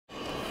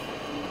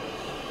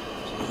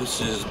This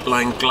is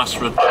Blaen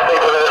Glasffrwd3.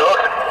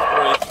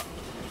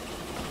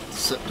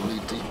 Deceptively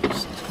deep.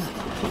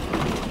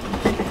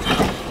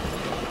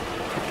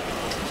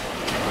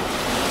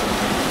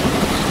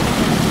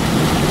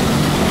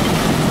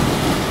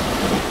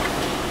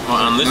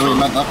 And this one.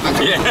 Meant that bit.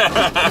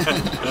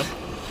 Yeah.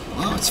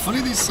 Wow, it's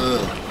funny these.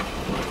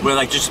 Where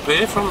they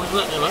disappear from, isn't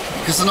it? You know?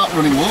 Because they're not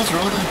running water,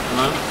 are they?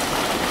 No.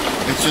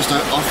 It's just a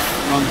off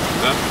run.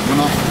 Yeah. Run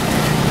off.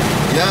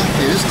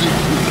 Yeah, it is deep.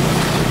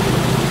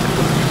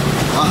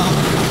 Wow.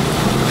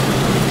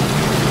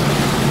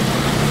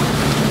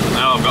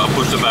 Now I've got to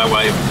push the bow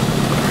wave.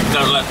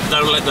 Don't let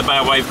the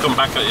bow wave come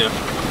back at you,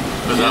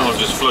 because that'll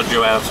just flood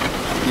you out.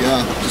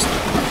 Yeah, just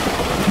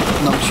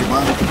knocks you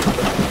back.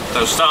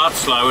 So start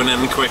slow and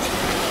then quick. And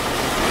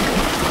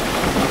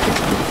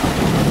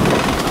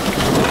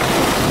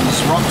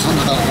there's rocks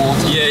under that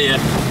water. Yeah,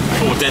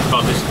 yeah. Or dead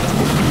bodies.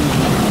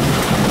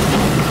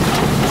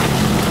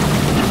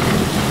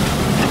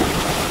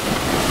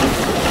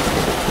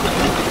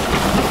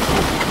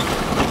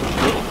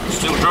 Oh,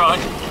 still dry.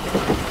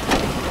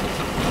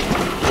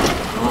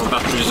 Oh,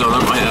 batteries on, I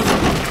might have.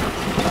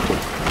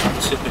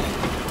 Tipping.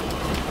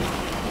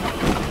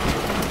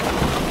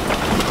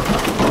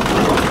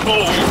 Oh!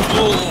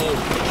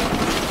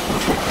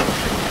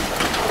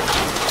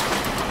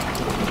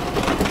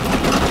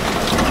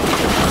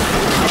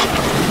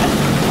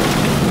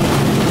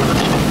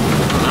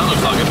 That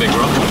looks like a big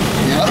rock.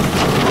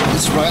 Yeah,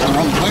 it's right in the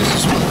wrong place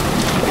as well.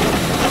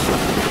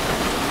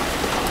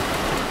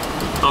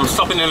 I'm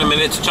stopping in a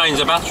minute to change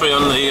the battery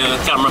on the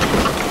camera.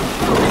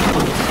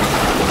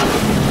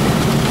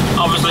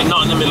 Obviously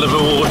not in the middle of the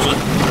water.